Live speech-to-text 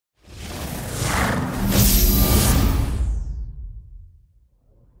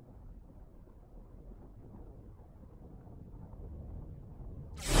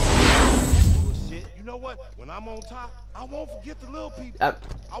know what? When I'm on top, I won't forget the little people.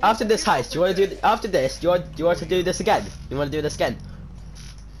 After this heist, do you want to do? After this, do you want to do this again? You want to do this again?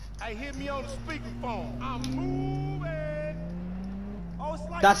 Hey, hit me on the speakerphone. I'm moving. Oh, it's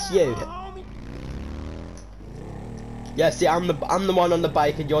like That's that, you. homie. Yeah, see, I'm the one on the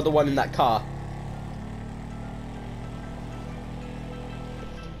bike, and you're the one in that car.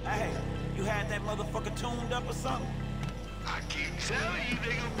 Hey, you had that motherfucker tuned up or something? I keep telling you,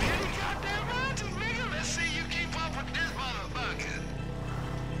 nigga, Billy got that magic, nigga. Let's see you keep up with this motherfucker.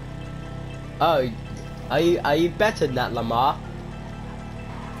 Oh, are you better than that, Lamar?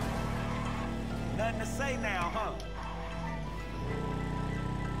 Nothing to say now, huh?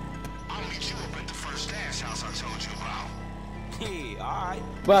 I'll meet you up at the first stash house I told you about. Yeah, alright.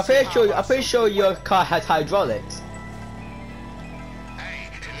 Well, I'm pretty sure your car has hydraulics. Hey,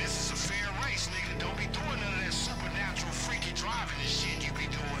 and this is a fair race, nigga. Don't be doing none of that supernatural freaky driving and shit you be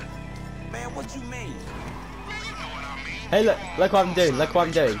doing. Man, what you mean? Man, you know what I mean. Hey, look what I'm doing. Look what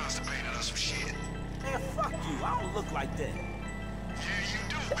I'm doing. Constipated or some shit. Man, fuck you. I don't look like that. Yeah, you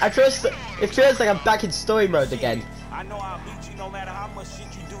do. It feels like I'm back in story mode again. I know I'll beat you no matter how much shit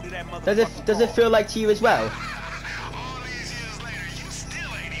you do to that motherfucker. Does it feel like to you as well? All these years later, you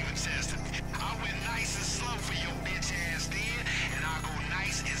still ain't even tested me. I went nice and slow for your bitch ass then, and I'll go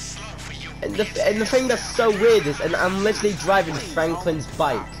nice and slow for your And bitch the thing that's so weird is, and I'm literally driving Franklin's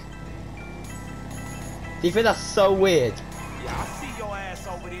bike. Do you think that's so weird? Yeah, I see your ass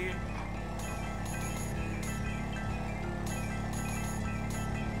over there.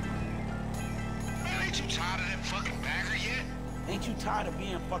 Man, ain't you tired of that fucking bagger yet? Ain't you tired of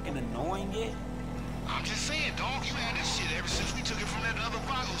being fucking annoying yet? I'm just saying, dog, you had this shit ever since we took it from that other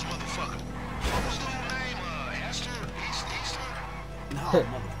Vagos motherfucker. What was the little name? Esther? Easter? No,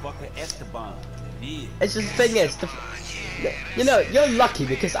 motherfucker, Esteban. Yeah. It's just the thing is, you know, you're lucky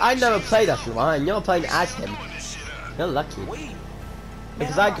because I never played as Lamar and you're playing as him. You're lucky. Wait.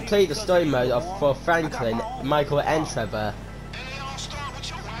 Because I complete the story mode for Franklin, Michael and Trevor. And they all start with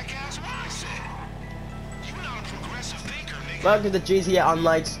your whack-ass mindset. You're not a progressive thinker, nigga. Welcome to GTA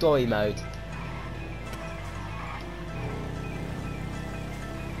Online story mode.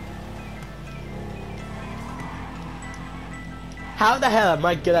 How the hell am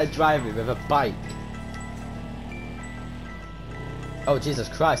I good at driving with a bike? Oh, Jesus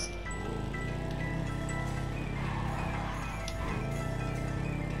Christ.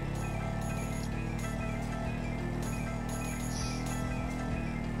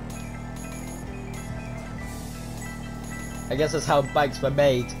 I guess that's how bikes were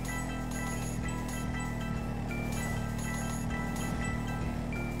made.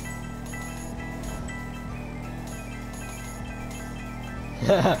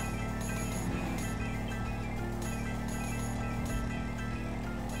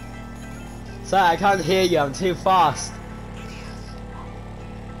 Sorry, I can't hear you, I'm too fast.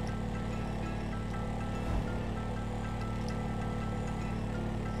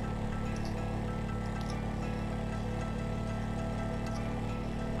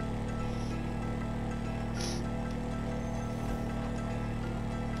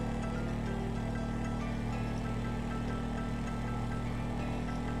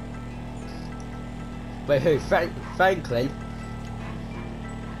 Wait, who? Franklin?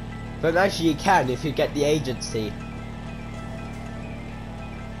 But actually you can if you get the agency.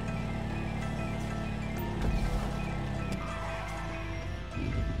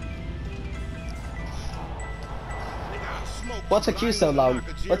 What took you so long?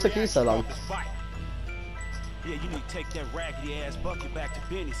 What took you so long? Yeah, you need to take that raggedy ass bucket back to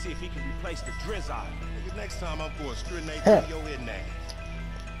Benny, see if he can replace the drizzle. Nigga, next time I'm going straight to your head now.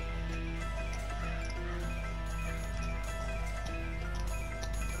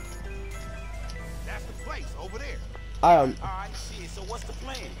 That's the place over there. Alright, shit, so what's the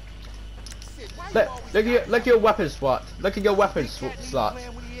plan? Shit, why Look, you always look at your weapon slot. Look at your weapon slot.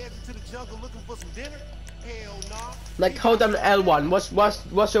 plan when he heads into the jungle looking for some dinner? Hell nah. Like, hold down L1.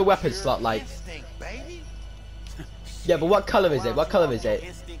 What's your weapon slot like? Instinct, baby. Yeah, but what color is it? What color is it?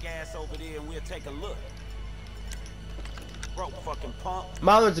 Instinct ass over there and we'll take a look. Bro, fucking punk.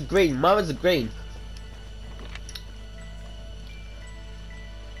 Mine a green. Mine a green.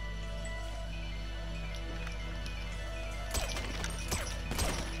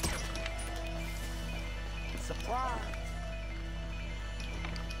 Surprise.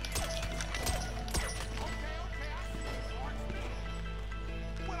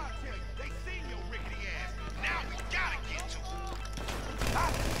 What I tell you, they seen your rickety ass. Now we gotta get to it.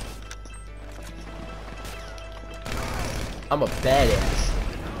 I'm a badass.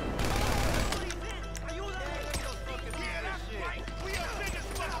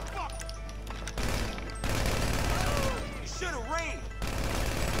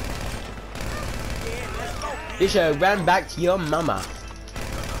 You should have ran back to your mama.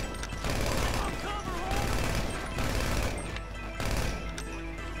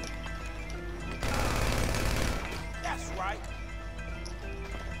 That's right.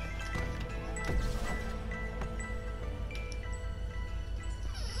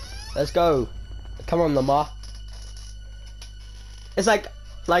 Let's go. Come on, Lamar. It's like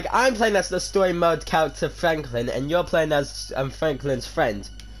I'm playing as the story mode character Franklin, and you're playing as Franklin's friend.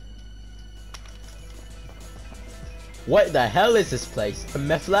 What the hell is this place? A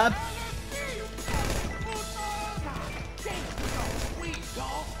meth lab?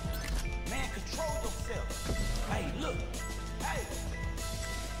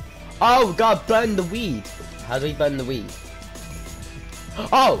 Oh god, burn the weed. How do we burn the weed?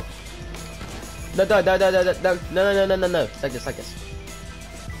 Oh! No, no, no, no, no, no, no, no, no, no, no. Like this, like this.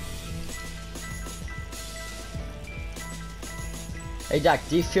 Hey Jack,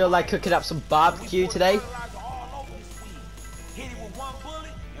 do you feel like cooking up some barbecue today? Hit it with one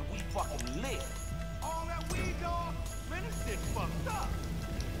bullet and we fucking lit. All that weed, dog? Man, this shit fucked up.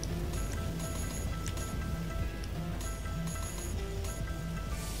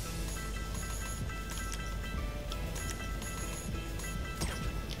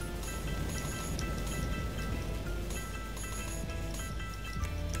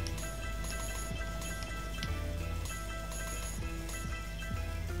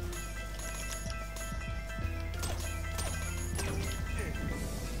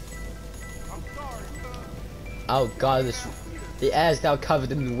 Oh god, the air's now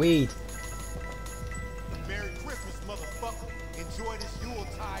covered in weed. Merry Christmas, motherfucker. Enjoy this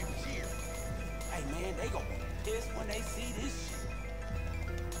Yuletide cheer. Hey man, they gonna be pissed when they see this shit.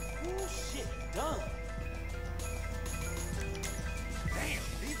 Ooh, shit done. Damn,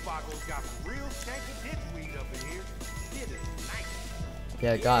 these boggles got some real skanky ditch weed up in here. Shit is nice.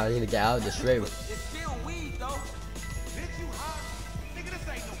 Yeah, god, I need to get out of this room. It's still weed though. Bitch, you hot? Nigga, this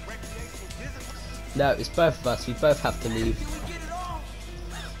ain't no recreational business. No, it's both of us. We both have to leave. Can we get it on?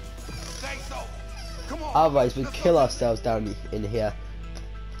 Say so. Come on. Otherwise, we kill ourselves down in here.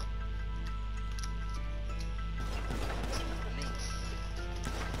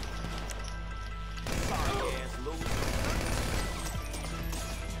 Sorry ass loser.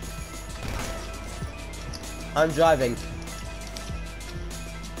 I'm driving.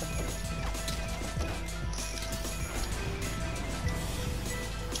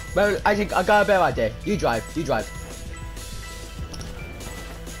 Well, I think I got a better idea. You drive. You drive.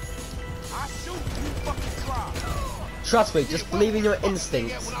 I shoot, you fucking try. Trust me. Just believe in your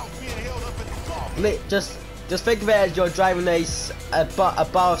instincts. Without being held up at the top. Just think of it as you're driving a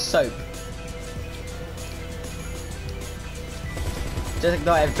bar of soap. Just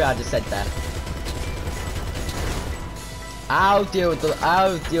ignore everything I just said there. I'll deal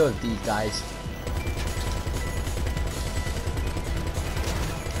with these guys.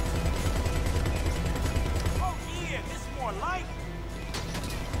 Oh yeah, this more life.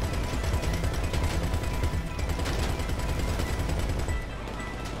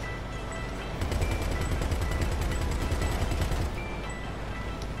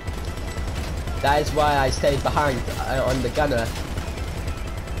 That is why I stayed behind on the gunner.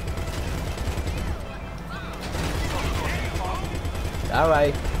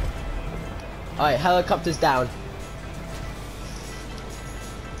 Alright. Alright, helicopter's down.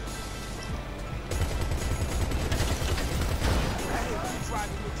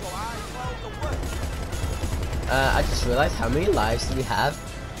 I just realized how many lives do we have?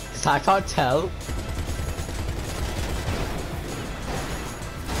 Because I can't tell.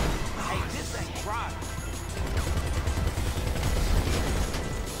 Hey, this ain't driving.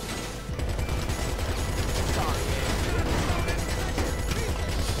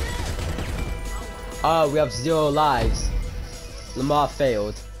 Oh, we have 0 lives. Lamar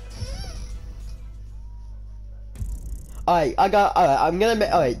failed. Alright, I'm gonna make,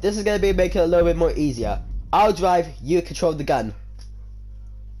 alright, this is gonna be making it a little bit more easier. I'll drive, you control the gun.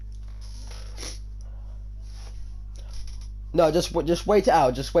 No, just wait it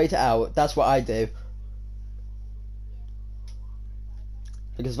out, just wait it out. That's what I do.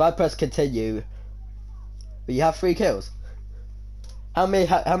 Because if I press continue, but you have 3 kills. How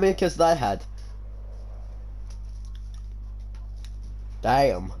many kills did I had?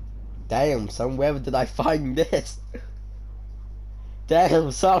 Damn, son, where did I find this?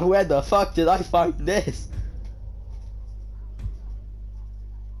 Damn, son, where the fuck did I find this?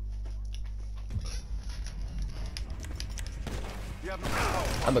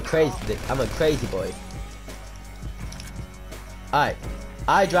 I'm a crazy boy. Alright,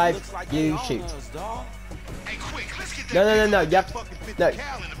 I drive, you shoot. Hey, quick, let's get No, that no, no, no, big you have fucking no, 50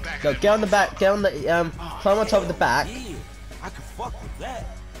 cal in the back no, of that get on the back, get on the, Oh climb on top of the back. Yeah, I can fuck with that.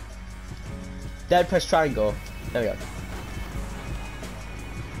 Then press triangle. There we go.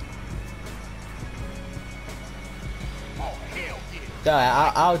 Oh, hell yeah.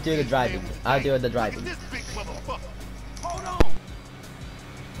 Alright, I'll do the driving. I'll do the driving. This big motherfucker. Hold on.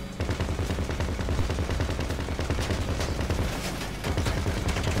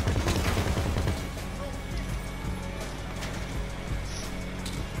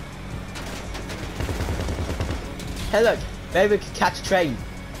 Hey look, maybe we can catch a train.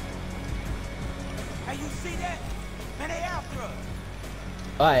 Hey, you see that? Man, they after us.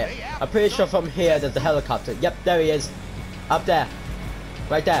 Alright, I'm pretty sure from here there's a helicopter. Yep, there he is. Up there.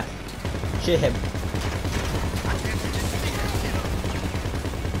 Right there. Shoot him.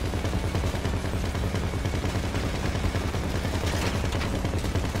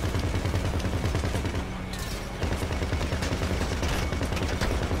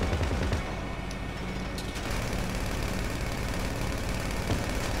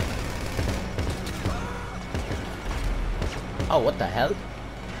 Oh, what the hell?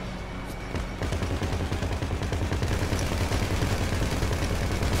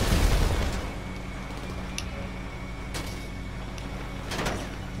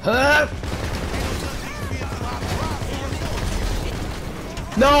 Huh?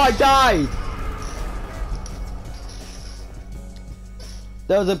 No, I died!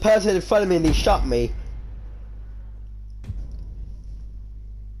 There was a person in front of me and he shot me.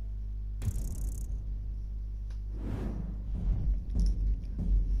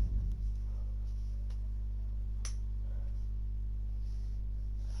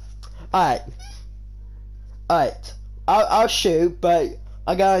 Alright. Alright. I'll shoot, but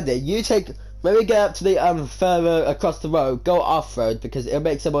I got it. You take, when we get up to the further across the road, go off-road because it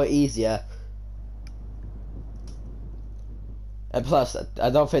makes it more easier. And plus, I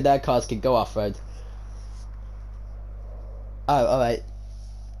don't think that cars can go off-road. Oh, alright.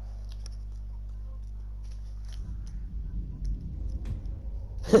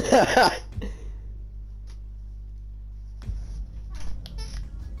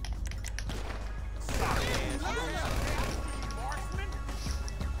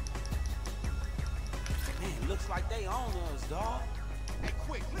 Man, looks like they own us, dog. Hey,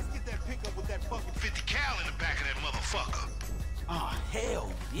 quick, let's get that pickup with that fucking 50 cal in the back of that motherfucker. Oh,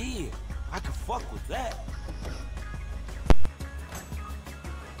 hell yeah. I can fuck with that.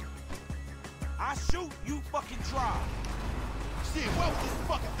 I shoot, you fucking drive. Shit, where was this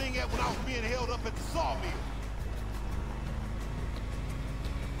fucking thing at when I was being held up at the sawmill?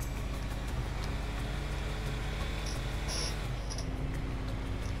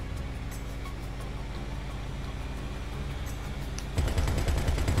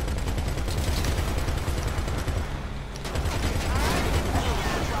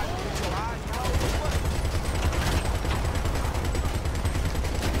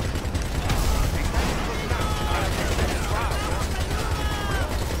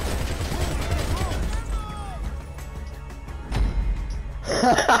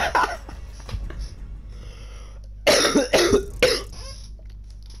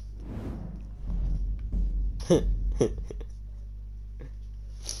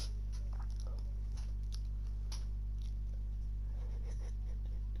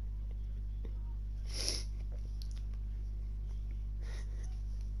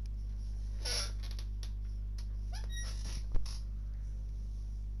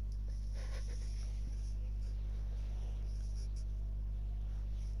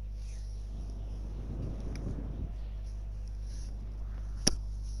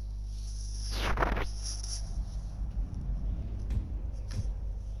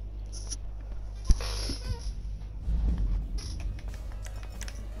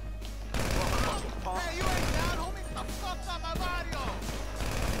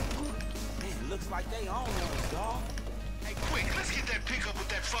 Like they own us, dog. Hey, quick, let's get that pickup with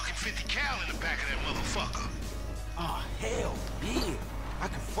that fucking 50 cal in the back of that motherfucker. Oh, hell yeah. I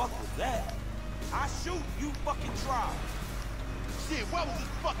can fuck with that. I shoot, you fucking drive. Shit, where was this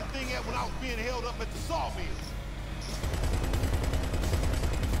fucking thing at when I was being held up at the sawmill?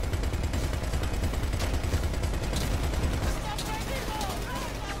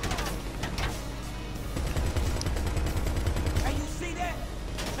 Hey, you see that?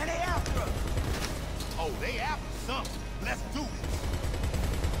 Man, they after us. Oh, they after something. Let's do this.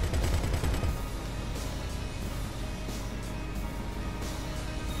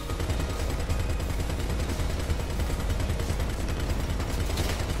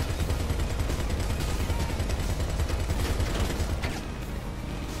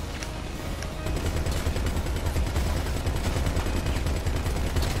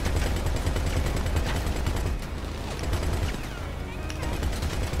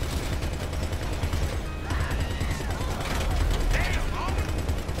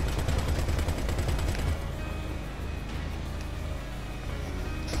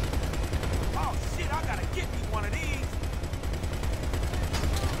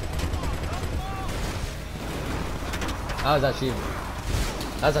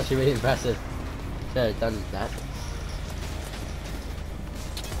 That's actually really impressive. Should have done that.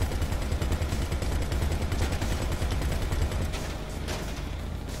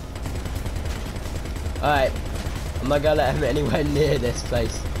 Alright, I'm not gonna let him anywhere near this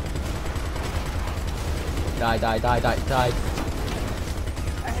place. Die, die, die, die, die.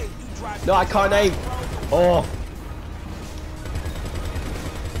 Hey, you drive. No, I can't aim. Oh.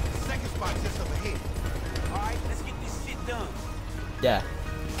 Second spot just up ahead. All right, let's get this shit done. Yeah.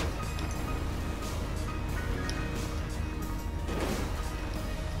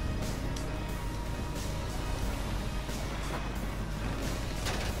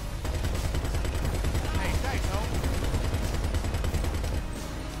 Hey, thanks, homie.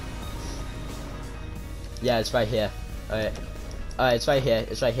 Yeah, it's right here. Alright. Alright, it's right here.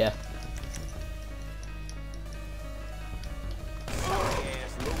 It's right here. Sorry,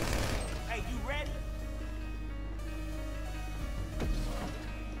 ass loser. Hey, you ready?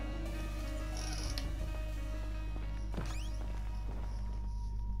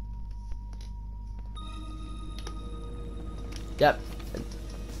 Yep.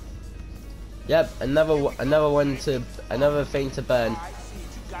 Yep, another thing to burn. All right, shit, you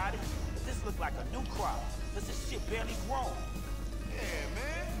got it. But this look like a new crop. Cause this shit barely grown. Yeah,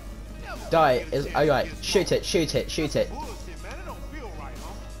 man. Never Die. gonna get a Is chance alright. to get Shoot smoked. it, shoot it, shoot it. Bullshit, man. It don't feel right,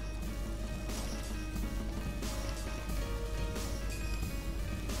 huh?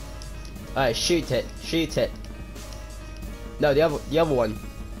 Alright, shoot it, shoot it. No, the other one.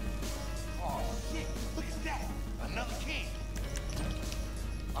 Oh, shit. Look at that. Another king.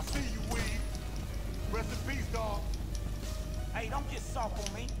 I see you, Weed. Rest in peace, dog. Hey, don't get soft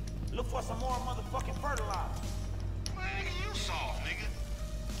on me. Look for some more motherfucking fertilizer. Man, you soft, nigga.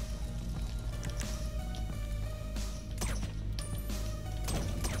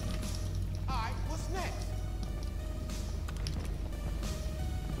 All right, what's next?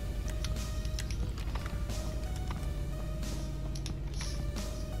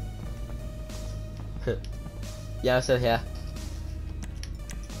 Yeah, I'm still here.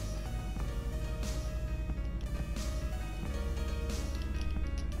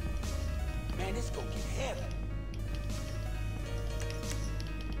 Man, this gonna get heavy.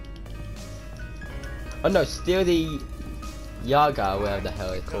 Oh no, steal the Yaga, whatever the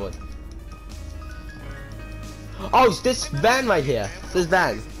hell it's called. Oh, it's this van right here. This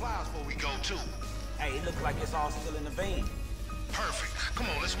van. Supplies before we go, too. Hey, it look like it's all still in the van. Perfect. Come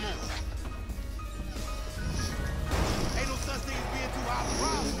on, let's move. Ain't no such thing as being too high for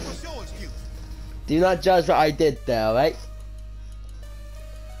ride, so what's your excuse? Do not judge what I did there, alright?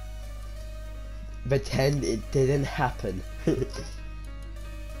 Pretend it didn't happen.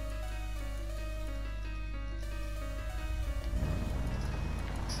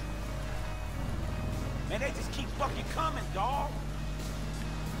 Man, they just keep fucking coming, dawg.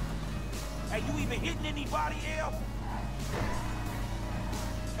 Hey, you even hitting anybody else?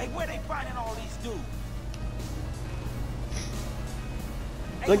 Hey, where they finding all these dudes?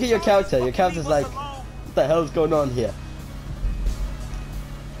 Hey, Look would at your y'all character. just Your fucking character's leave us like, alone? what the hell's going on here?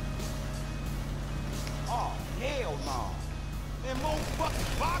 Oh, hell no. Man,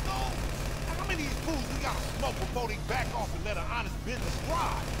 motherfucking Bago? How many of these fools we gotta smoke before they back off and let an honest business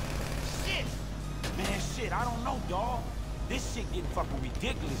ride? Shit! Man, shit, I don't know, dawg. This shit getting fucking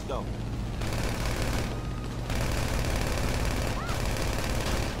ridiculous, though.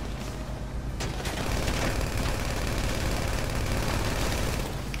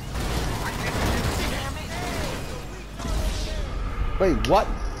 Wait, what?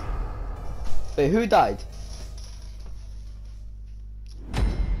 Wait, who died?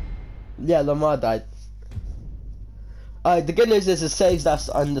 Yeah, Lamar died. The good news is it saves us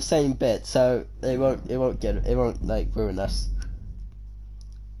on the same bit, so it won't like ruin us.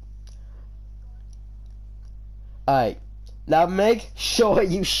 Alright, now make sure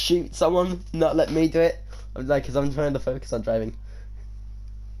you shoot someone, not let me do it. I'm like, cause I'm trying to focus on driving.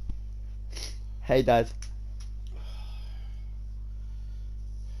 Hey, Dad.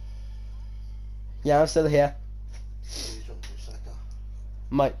 Yeah, I'm still here.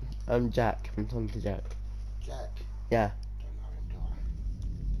 Mike, I'm Jack. I'm talking to Jack. Jack, Yeah, don't know him, do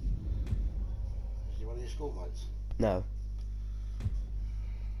I? Is he one of your schoolmates? no.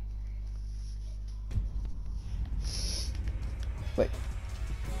 Wait.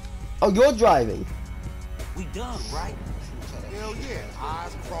 Oh, you're driving? We done, right? Hell yeah.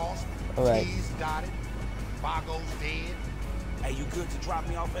 Eyes crossed, All right. T's dotted, Bago's dead. Hey, you good to drop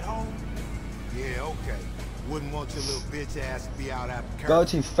me off at home? Yeah, okay. Wouldn't want your little bitch ass to be out after Go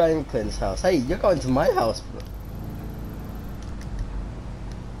curfew. to Franklin's house. Hey, you're going to my house, bro.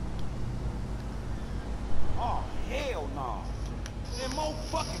 Oh, hell no.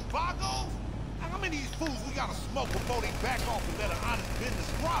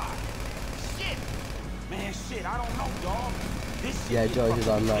 ride. Shit. Man, shit, I don't know, dog. This shit Yeah, is George is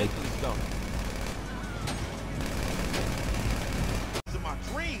fucking online. ridiculous, though. These are my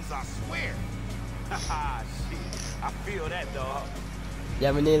dreams, I swear. Haha, shit. I feel that, dog.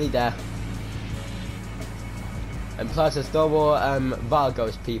 Yeah, we're nearly there. And plus, there's no more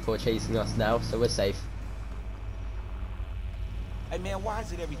Vargos people chasing us now, so we're safe. Hey, man, why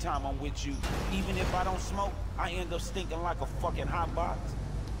is it every time I'm with you, even if I don't smoke, I end up stinking like a fucking hot box?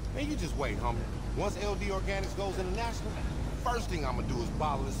 Man, you just wait, homie. Once LD Organics goes international, first thing I'm gonna do is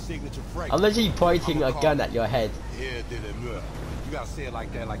bottle his signature fragrance. I'm literally pointing I'ma a call gun it at your head. Air de la Mure. You gotta say it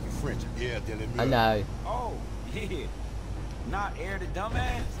like that, like you're French. Air de la Mure. I know. Oh, yeah. Not air the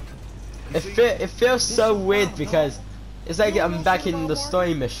dumbass? It feels so weird because it's like I'm back in the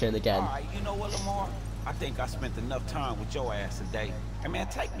story mission again. Alright, you know what, Lamar? I think I spent enough time with your ass today. Hey, man,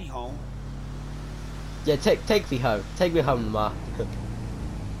 take me home. Yeah, take me home. Take me home, Lamar.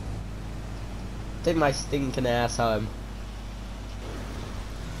 Take my stinking ass home.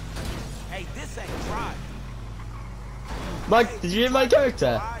 Hey, this ain't driving. Mike, did you hear my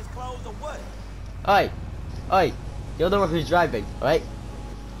character? Eyes closed or what? Oi, you're the one who's driving, right?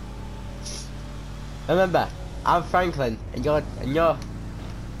 Remember, I'm Franklin, and you're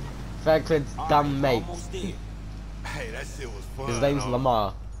Franklin's dumb mate. Almost did. Hey, that shit was fun. His name's huh?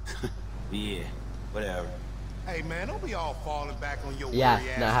 Lamar. Yeah, whatever. Hey, man, don't be all falling back on your Yeah,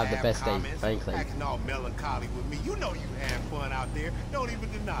 weary now ass have the ab best day, comments, Franklin. acting all melancholy with me. You know you had fun out there. Don't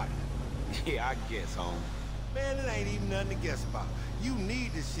even deny it. Yeah, I guess, home. Man, it ain't even nothing to guess about. You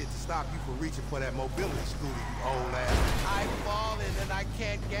need this shit to stop you from reaching for that mobility scooter, you old ass. I fallen and I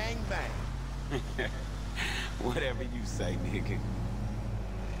can't gangbang. Whatever you say, nigga.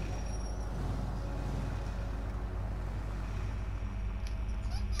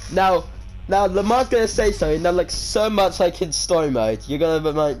 Now Lamar's gonna say something that looks so much like in story mode. You're gonna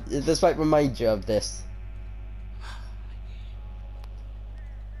remind. This might remind you of this.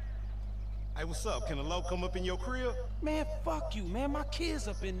 Hey, what's up? Can a low come up in your crib? Man, fuck you, man. My kids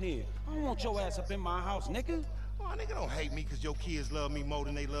up in there. I don't want your ass up in my house, nigga. Oh, nigga, don't hate me because your kids love me more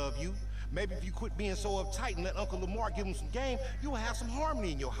than they love you. Maybe if you quit being so uptight and let Uncle Lamar give him some game, you will have some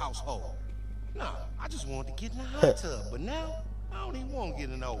harmony in your household. Nah, I just wanted to get in the hot tub, but now, I don't even want to get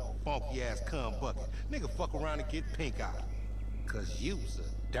in an old funky-ass cum bucket. Nigga, fuck around and get pink eye. Cause you's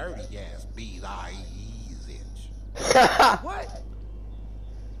a dirty-ass B-I-E-Z. What?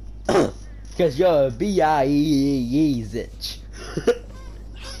 Cause you're a bitch.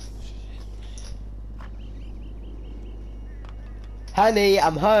 Honey,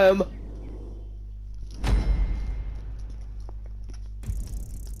 I'm home.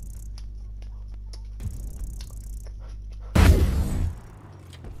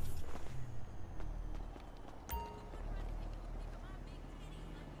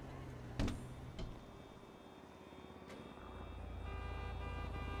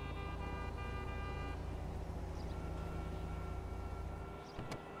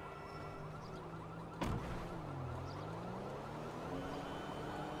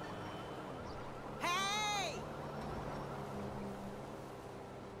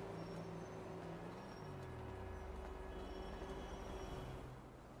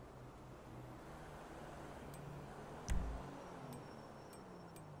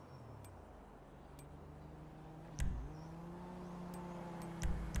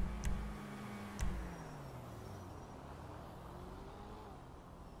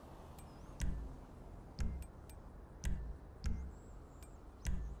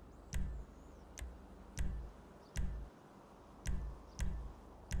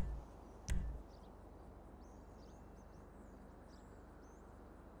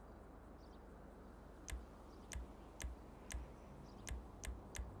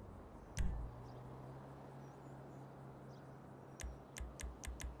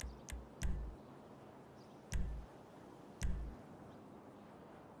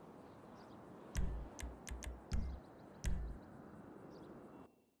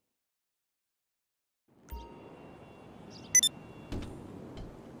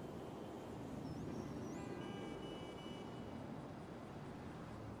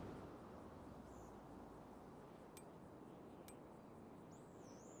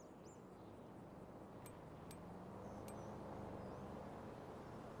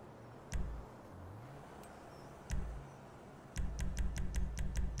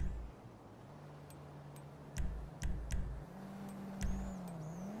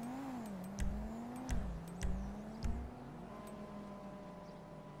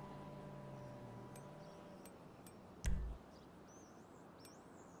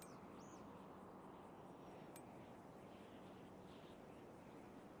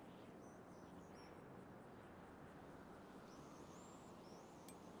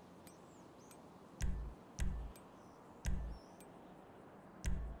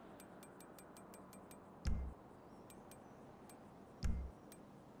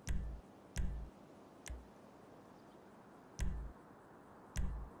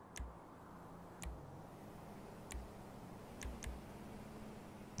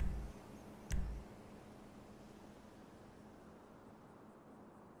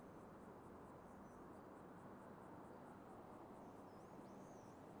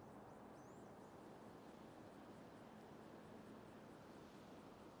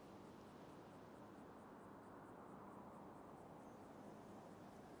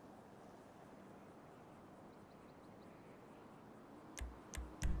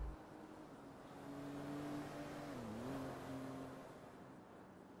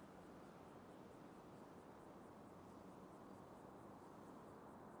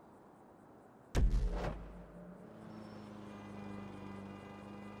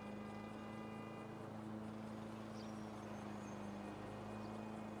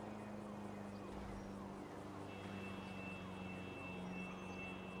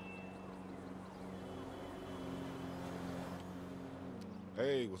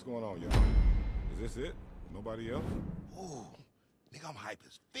 Hey, what's going on, y'all? Is this it? Nobody else? Ooh, nigga, I'm hype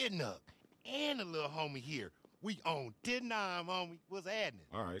as fitting up. And the little homie here. We on 10-9, homie. What's happening?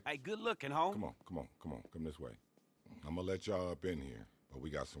 All right. Hey, good looking, home. Come this way. I'm gonna let y'all up in here, but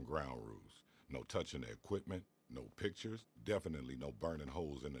we got some ground rules. No touching the equipment, no pictures, definitely no burning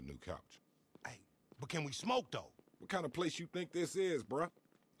holes in the new couch. Hey, but can we smoke, though? What kind of place you think this is, bruh?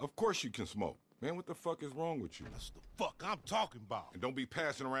 Of course you can smoke. Man, what the fuck is wrong with you? That's the fuck I'm talking about. And don't be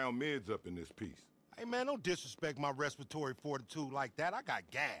passing around mids up in this piece. Hey, man, don't disrespect my respiratory fortitude like that. I got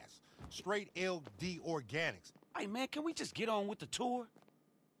gas. Straight LD organics. Hey, man, can we just get on with the tour?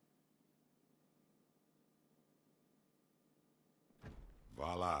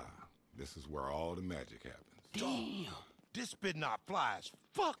 Voila. This is where all the magic happens. Damn. This spit not fly as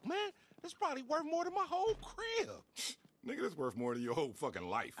fuck, man. This probably worth more than my whole crib. Nigga, this worth more than your whole fucking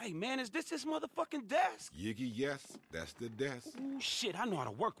life. Hey, man, is this his motherfucking desk? Yiggy, yes, that's the desk. Ooh, shit, I know how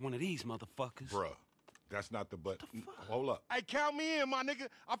to work one of these motherfuckers. Bruh, that's not the but. What the fuck? Hold up. Hey, count me in, my nigga.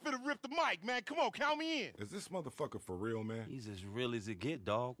 I'm finna rip the mic, man. Come on, count me in. Is this motherfucker for real, man? He's as real as it get,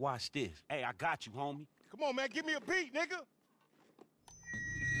 dog. Watch this. Hey, I got you, homie. Come on, man. Give me a beat, nigga.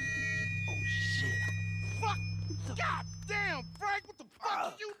 Oh, shit. Fuck. God damn, Frank. What the fuck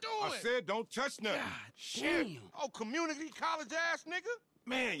are you doing? I said don't touch nothing. God Shit. damn. Oh, community college ass nigga?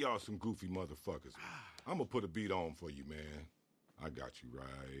 Man, y'all some goofy motherfuckers. I'm gonna put a beat on for you, man. I got you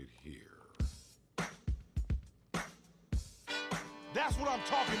right here. That's what I'm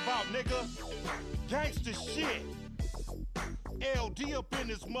talking about, nigga. Gangsta shit. LD up in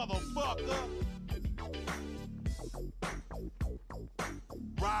this motherfucker.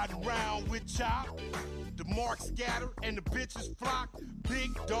 Riding around with Chop. The marks scatter and the bitches flock.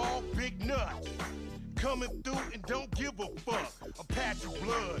 Big dog, big nuts. Coming through and don't give a fuck. Apache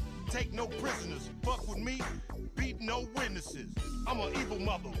blood, take no prisoners. Fuck with me, beat no witnesses. I'm an evil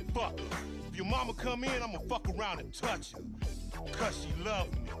motherfucker. If your mama come in, I'ma fuck around and touch her. Cause she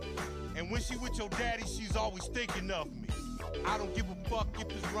love me. And when she with your daddy, she's always thinking of me. I don't give a fuck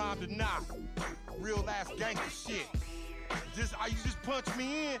if it's rhymed or not. Real ass gangster shit. You just punch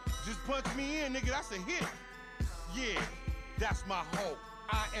me in, nigga, that's a hit. Yeah, that's my hope.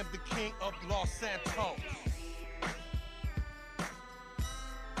 I am the king of Los Santos.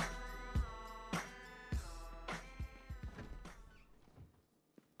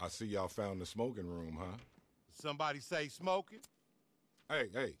 I see y'all found the smoking room, huh? Somebody say smoking?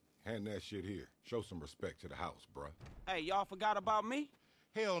 Hey, hand that shit here. Show some respect to the house, bruh. Hey, y'all forgot about me?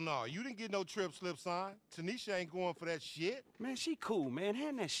 Hell no, you didn't get no trip slip sign. Tanisha ain't going for that shit. Man, she cool, man.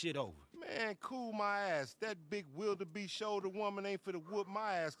 Hand that shit over. Man, cool my ass. That big wildebeest shoulder woman ain't for to whoop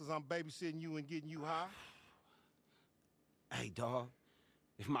my ass cause I'm babysitting you and getting you high. Hey, dog.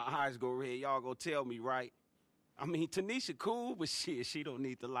 If my eyes go red, y'all go tell me, right? I mean, Tanisha cool, but shit, she don't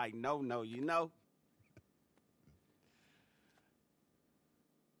need to like no, you know?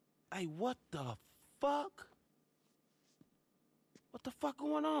 Hey, what the fuck? What the fuck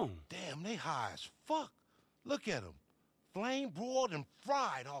going on? Damn, they high as fuck. Look at them. Flame broiled and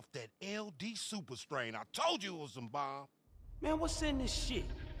fried off that LD super strain. I told you it was some bomb. Man, what's in this shit?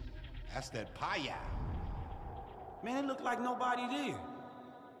 That's that paya. Man, it look like nobody there.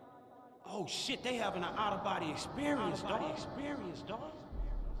 Oh shit, they having an out-of-body experience, dog.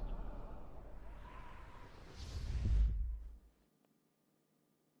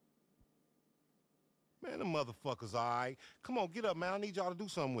 Man, them motherfuckers all right. Come on, get up, man. I need y'all to do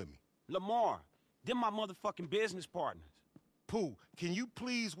something with me. Lamar, them my motherfucking business partners. Pooh, can you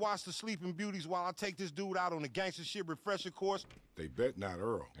please watch the Sleeping Beauties while I take this dude out on the gangster shit refresher course? They bet not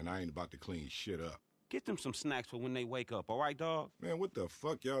Earl, and I ain't about to clean shit up. Get them some snacks for when they wake up, all right, dog? Man, what the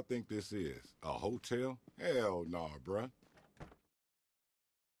fuck y'all think this is? A hotel? Hell nah, bruh.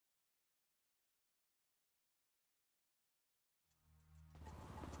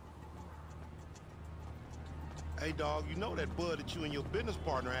 Hey, dog, you know that bud that you and your business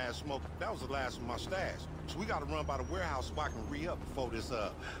partner had smoked? That was the last of my stash. So we gotta run by the warehouse so I can re-up before this,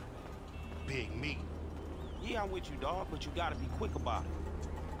 big meet. Yeah, I'm with you, dog, but you gotta be quick about it.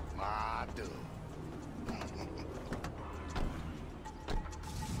 My dude.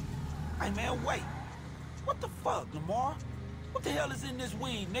 Hey, man, wait. What the fuck, Lamar? What the hell is in this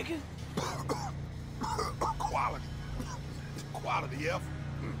weed, nigga? Quality. Quality, F.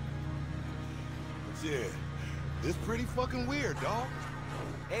 But yeah, this pretty fucking weird, dog.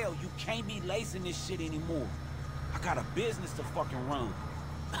 Hell, you can't be lacing this shit anymore. I got a business to fucking run.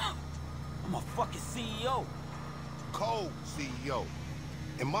 I'm a fucking CEO. Cold CEO.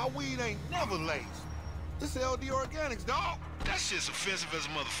 And my weed ain't never laced. This LD Organics, dog. That shit's offensive as a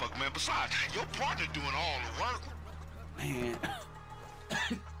motherfucker, man. Besides, your partner doing all the work. Man,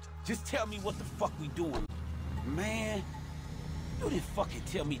 Just tell me what the fuck we doing. Man, you didn't fucking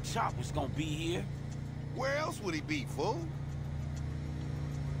tell me Chop was gonna be here. Where else would he be, fool?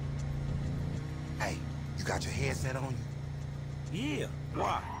 Hey, you got your headset on you? Yeah,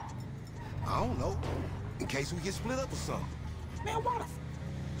 why? I don't know. In case we get split up or something. Man, why the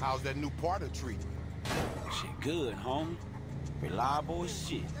How's that new partner treating you? shit good, homie? Reliable as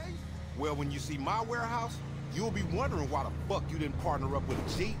shit. Well, when you see my warehouse, you'll be wondering why the fuck you didn't partner up with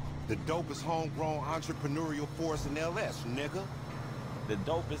a G, the dopest homegrown entrepreneurial force in LS, nigga. The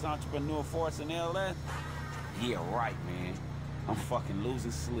dopest entrepreneur force in LS? Yeah, right, man. I'm fucking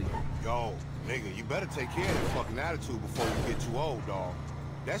losing sleep. Yo, nigga, you better take care of that fucking attitude before you get too old, dawg.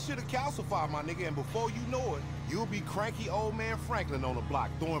 That shit'll calcify, my nigga, and before you know it, you'll be cranky old man Franklin on the block,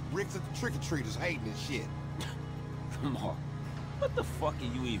 throwing bricks at the trick-or-treaters, hating and shit. Come on. What the fuck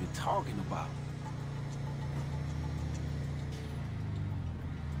are you even talking about?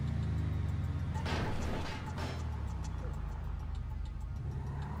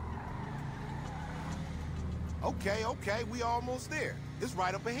 Okay, we almost there. It's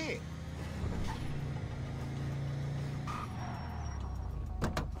right up ahead.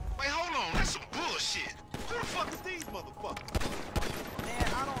 Wait, hold on, that's some bullshit. Who the fuck is these motherfuckers? Man,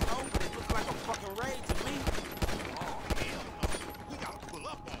 I don't know. It looks like a fucking raid to me. Oh, hell no. We gotta pull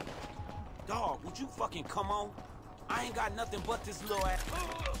up on them. Dog, would you fucking come on? I ain't got nothing but this little ass.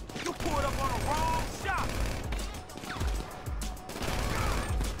 You pulled up on the wrong shot.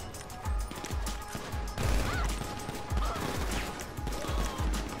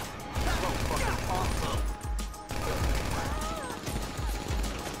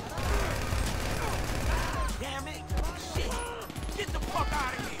 Damn it. Shit. Get the fuck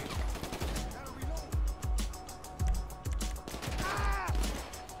out of here.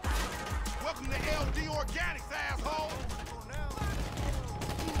 Welcome to LD Organics, asshole!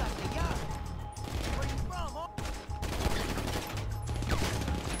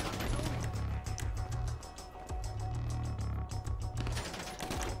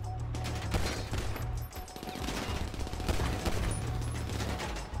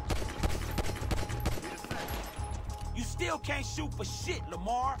 You still can't shoot for shit,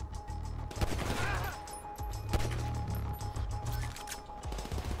 Lamar.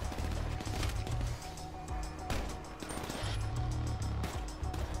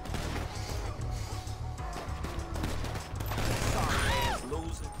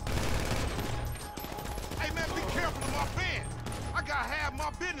 Hey man, be careful of my van. I got half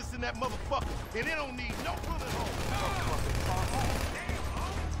my business in that motherfucker, and it don't need no bullet hole. Damn,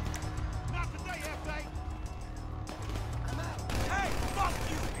 huh? Not today, F.A. Hey, fuck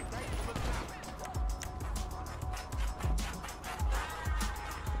you!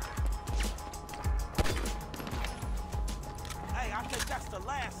 Hey, I think that's the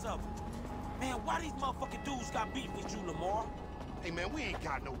last of them. Man, why these motherfucking dudes got beef with you, Lamar? Hey man, we ain't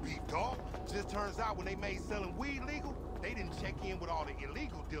got no beef, dog. Just turns out when they made selling weed legal, they didn't check in with all the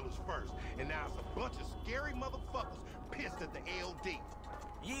illegal dealers first. And now it's a bunch of scary motherfuckers pissed at the LD.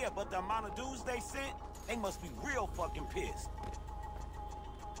 Yeah, but the amount of dudes they sent, they must be real fucking pissed.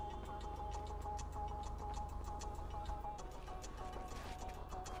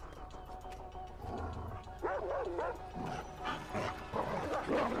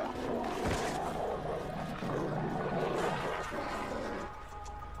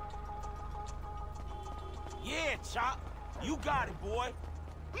 Yeah, Chop. You got it, boy.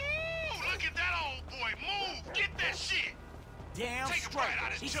 Ooh, look at that old boy. Move, get that shit. Damn Take a straight. bite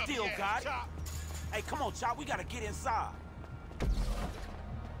out of He his chubby still ass, got it. Chop. Hey, come on, Chop. We gotta get inside.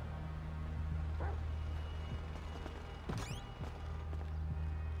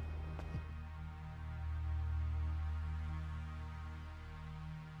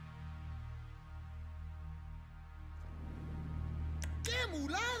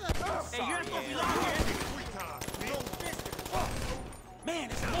 Hey, you're supposed to be looking here. 3 times, bitch. Man,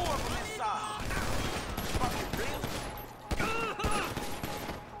 it's more of them inside. Fucking real?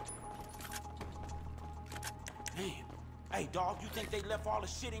 Man. Hey, dog, you think they left all the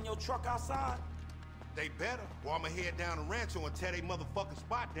shit in your truck outside? They better, or I'ma head down to Rancho and tear they motherfucking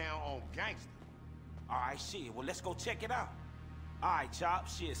spot down on gangster. All right, shit. Well, let's go check it out. All right, Chop.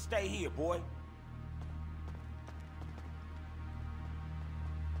 Shit, stay here, boy.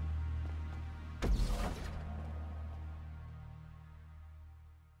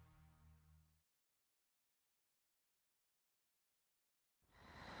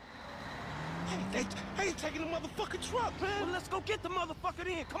 Hey, they taking the motherfucking truck, man. Well, let's go get the motherfucker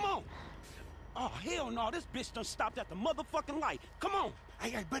then. Come on. Oh, hell no, this bitch done stopped at the motherfucking light. Come on.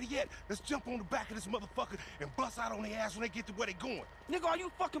 Hey, better yet, let's jump on the back of this motherfucker and bust out on their ass when they get to where they going. Nigga, are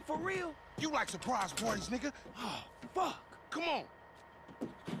you fucking for real? You like surprise parties, nigga? Oh, fuck. Come on.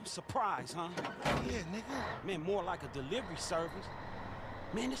 Surprise, huh? Yeah, nigga. Man, more like a delivery service.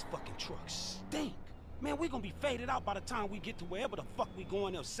 Man, this fucking truck stink. Man, we gonna be faded out by the time we get to wherever the fuck we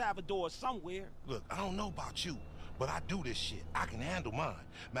going, El Salvador or somewhere. Look, I don't know about you, but I do this shit. I can handle mine.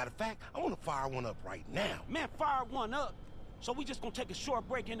 Matter of fact, I want to fire one up right now. Man, fire one up. So we just gonna take a short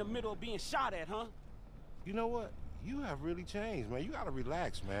break in the middle of being shot at, huh? You know what? You have really changed, man. You gotta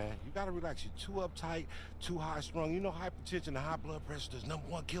relax, man. You gotta relax. You're too uptight, too high-strung. You know hypertension and high blood pressure is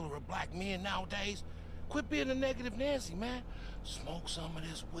 #1 killer of black men nowadays. Quit being a negative Nancy, man. Smoke some of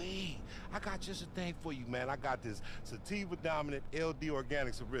this weed. I got just a thing for you, man. I got this Sativa Dominant LD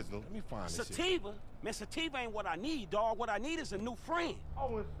Organics Original. Let me find this shit. Sativa? Man, sativa ain't what I need, dog. What I need is a new friend.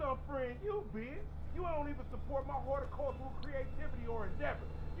 Oh, and some friend you, bitch. You don't even support my horticultural creativity or endeavor.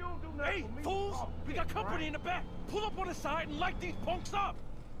 You don't do nothing Hey, for me. fools! Oh, We shit, got company right? in the back. Pull up on the side and light these punks up.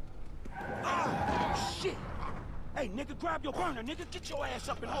 Oh, shit. Hey, nigga, grab your burner, nigga. Get your ass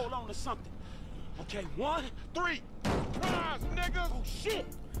up and hold on to something. Okay, 1, 3. Rise, niggas! Oh, shit.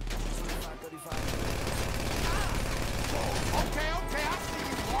 Okay, I see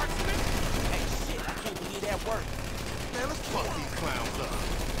you, marksman. Hey, shit, I can't believe that worked. Man, let's fuck these clowns up.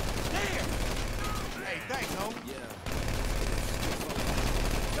 There. Hey, thanks, homie.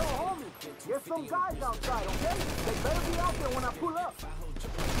 Yo, homie, there's some guys outside, okay? They better be out there when I pull up.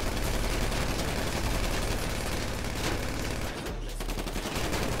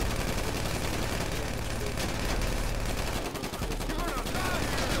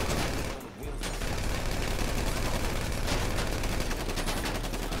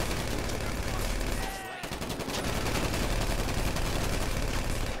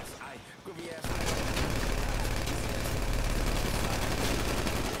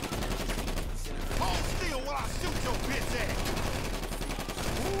 Hold still while I shoot your bitch ass.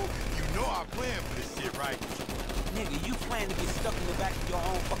 Ooh, you know I'm playing for this shit, right? Nigga, you plan to get stuck in the back of your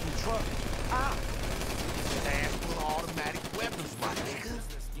own fucking truck? Ah. Ass full of automatic weapons, my nigga.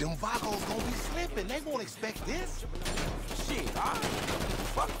 Them Vagos gonna be slipping. They won't expect this. Shit, all right.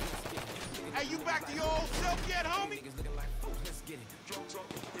 Fuck. Hey, you back to your old self yet, homie?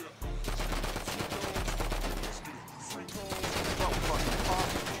 Motherfucking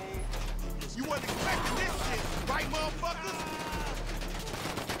party. You wasn't expecting this shit, right, motherfuckers?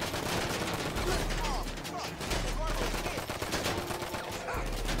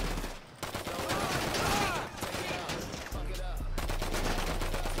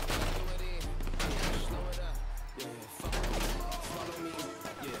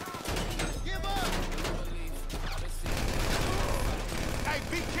 Hey,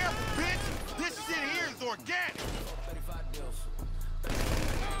 be careful, bitch! This shit here is organic!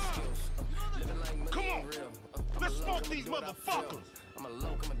 Come on! Let's smoke these motherfuckers! I'm a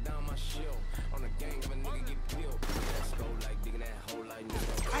low, coming down my shield. On the gang of a nigga get peeled. Let's go like digging that hole like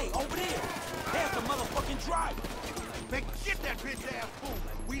nigga. Hey, over there. There's the motherfucking driver. Man, get that bitch ass fool!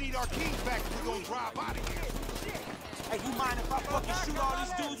 We need our keys back if we gonna drive out of here. Hey, you mind if I fucking shoot all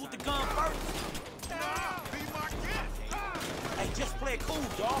these dudes with the gun first? Nah, be my guest! Hey, just play it cool,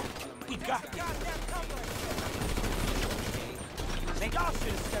 dog. We got this. Man, y'all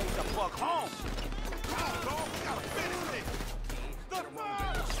should have stayed the fuck home. Come on, dog, we gotta finish this! The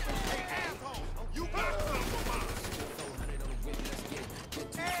fuck! Hey, asshole! You got something for mine!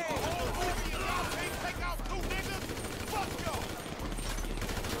 Hey, hold on, y'all can't take out 2 niggas! Fuck y'all!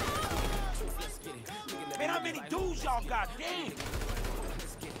 Man, how many dudes y'all got? Damn.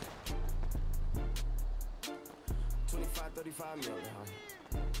 25, 35 million, huh?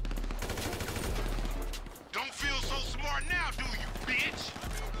 Don't feel so smart now, do you, bitch?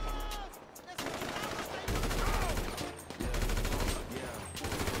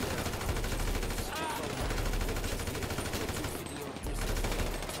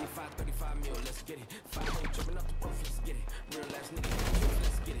 Let's get it. 5 ain't jumping up the roof, let's get it. Real ass nigga,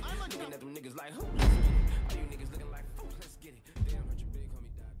 let's get it. Looking at them niggas like, who? Let's get it. All you niggas looking like fools, let's get it. Damn, hurt your big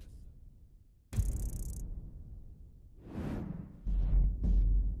homie died.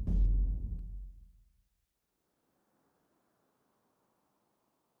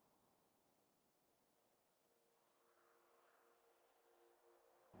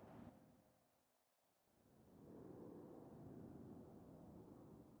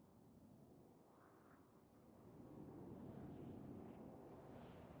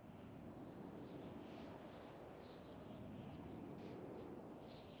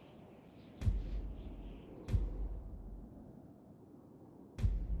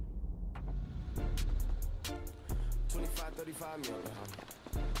 35 mil.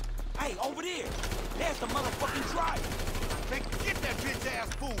 Hey, over there! There's the motherfucking driver! Man, get that bitch ass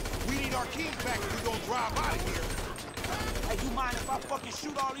fool. We need our keys back if we gonna drive out of here. Hey, you mind if I fucking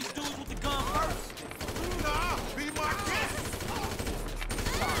shoot all these dudes with the gun first? Nah, be my guest.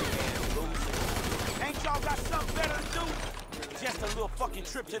 Sorry, damn, loser. Ain't y'all got something better to do? Just a little fucking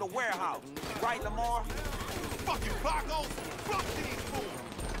trip to the warehouse. Right, Lamar? Fucking Paco, fuck these fools.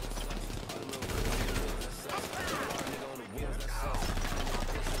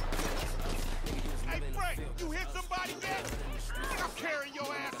 Hey, Frank, you hit somebody yet? I'm carrying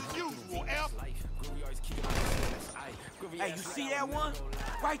your ass as usual, F. Hey, you see that one?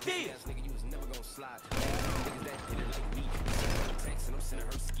 Right there!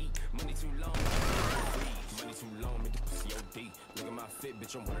 Money too long, make the pussy OD. Look at my fit,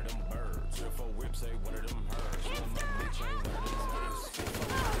 bitch, I'm one of them birds. 3 or 4 whips, ain't one of them hers. My bitch ain't one of them.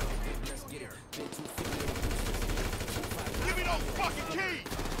 Let's get it. Give me those fucking keys.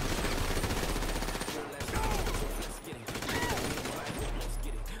 Let's get it. Let's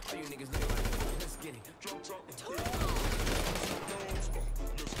get it. All you niggas look like, let's get it.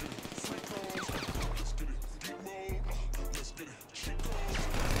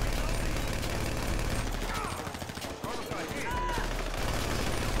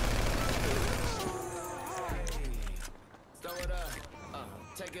 Throw it up,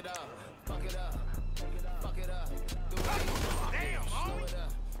 take it up, fuck it up, fuck it up. Damn, Slow homie. it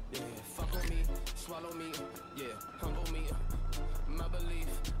up, yeah, fuck on me, swallow me, yeah, humble me, my belief,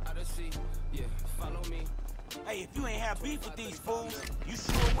 out of sea, yeah, follow me. Hey, if you ain't have beef with these fools, you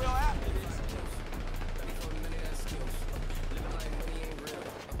sure will after this. Living like money ain't real.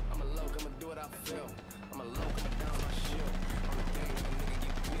 I'm a loke, I'ma do what I feel. I'm a loke, I'ma down my shield. I'm a gang, my nigga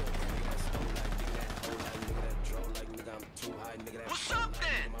get killed. Nigga that stole like, nigga that hold like, nigga that drove like, nigga I'm too high, nigga that. What's up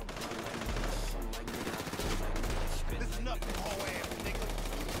then? Listen up, you whole ass nigga.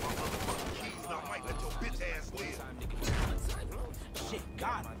 My motherfucking keys, and I might let your bitch ass live. Shit,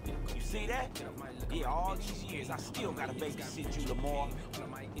 got him. You see that? Yeah, all these years, I still gotta babysit you, Lamar.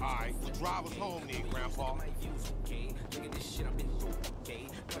 Alright, well, drive us home then, Grandpa. Look at this shit I've been through, okay?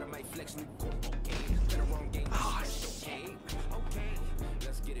 Cut my flex, we go, okay? Been a wrong game, okay? Okay,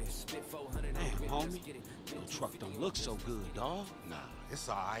 let's get it. Spit 400, Damn, let's homie. get it. Your truck don't look so good, dawg. Nah, it's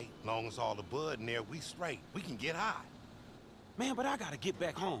alright. Long as all the bud in there, we straight. We can get high. Man, but I gotta get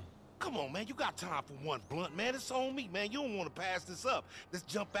back home. Come on, man. You got time for one blunt, man. It's on me, man. You don't want to pass this up. Let's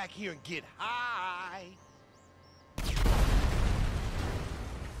jump back here and get high.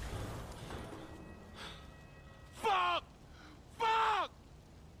 Fuck! Fuck!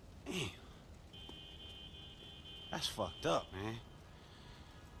 Damn. That's fucked up, man.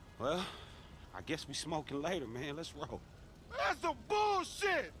 Well, I guess we smoking later, man. Let's roll. That's some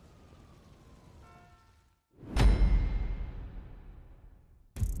bullshit!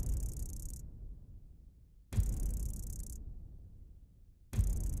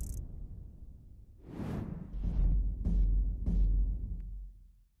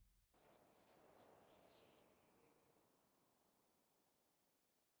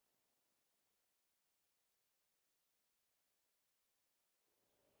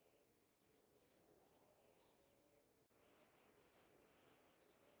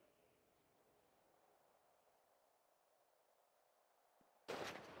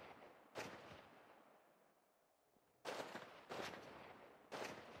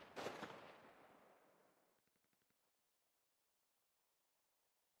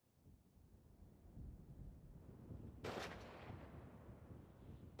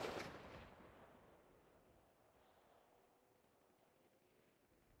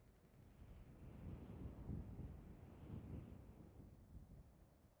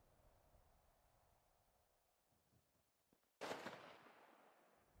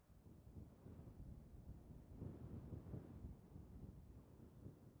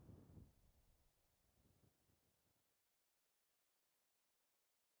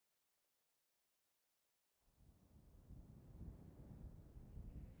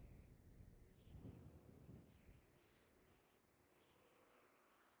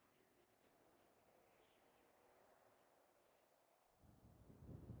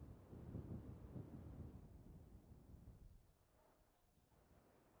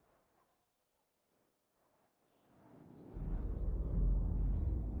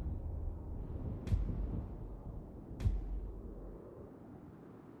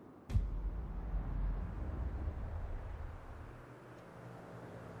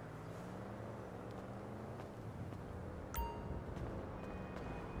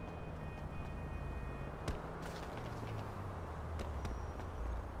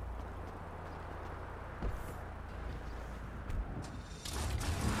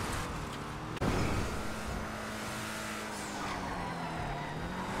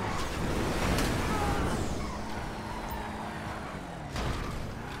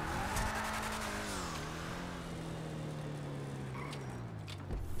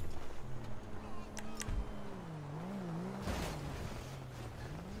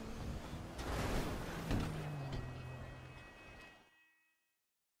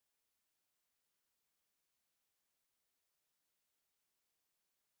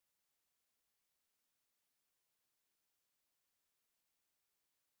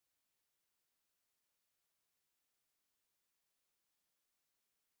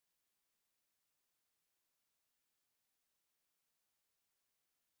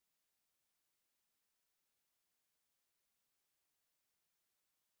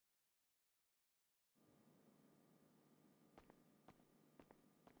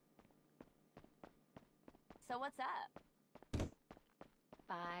 So what's up?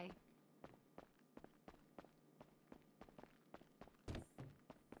 Bye.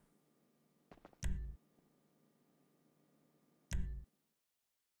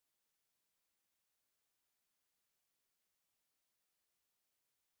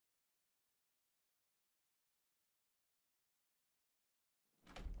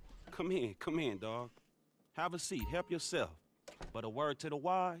 Come in, dog. Have a seat, help yourself. But a word to the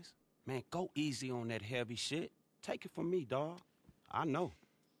wise, man, go easy on that heavy shit. Take it from me, dog. I know.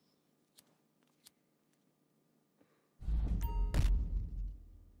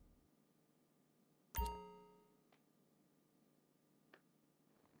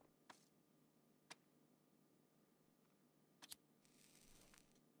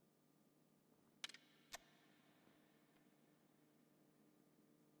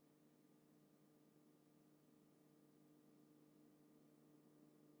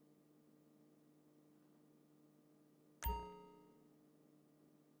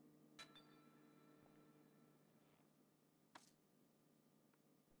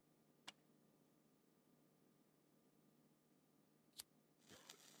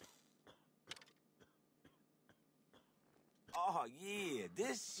 Oh, yeah,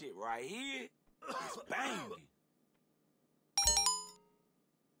 this shit right here is banging.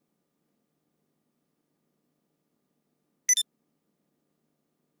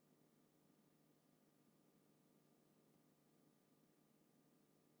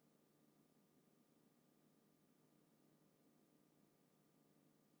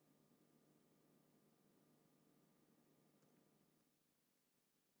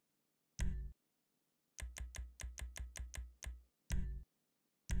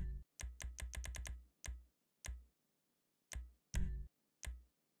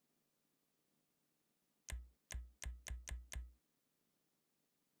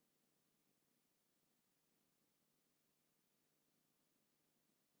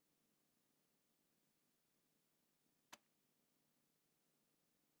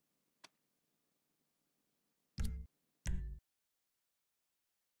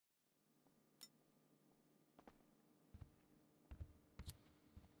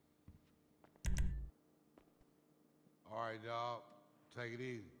 All right, dog. Take it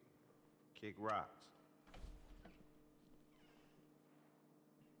easy. Kick rocks.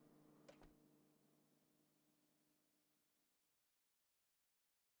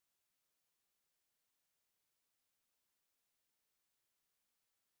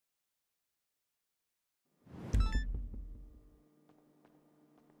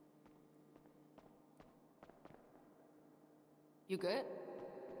 You good?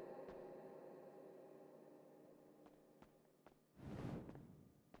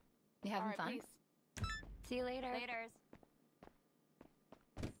 You having fun? See you later. Laters.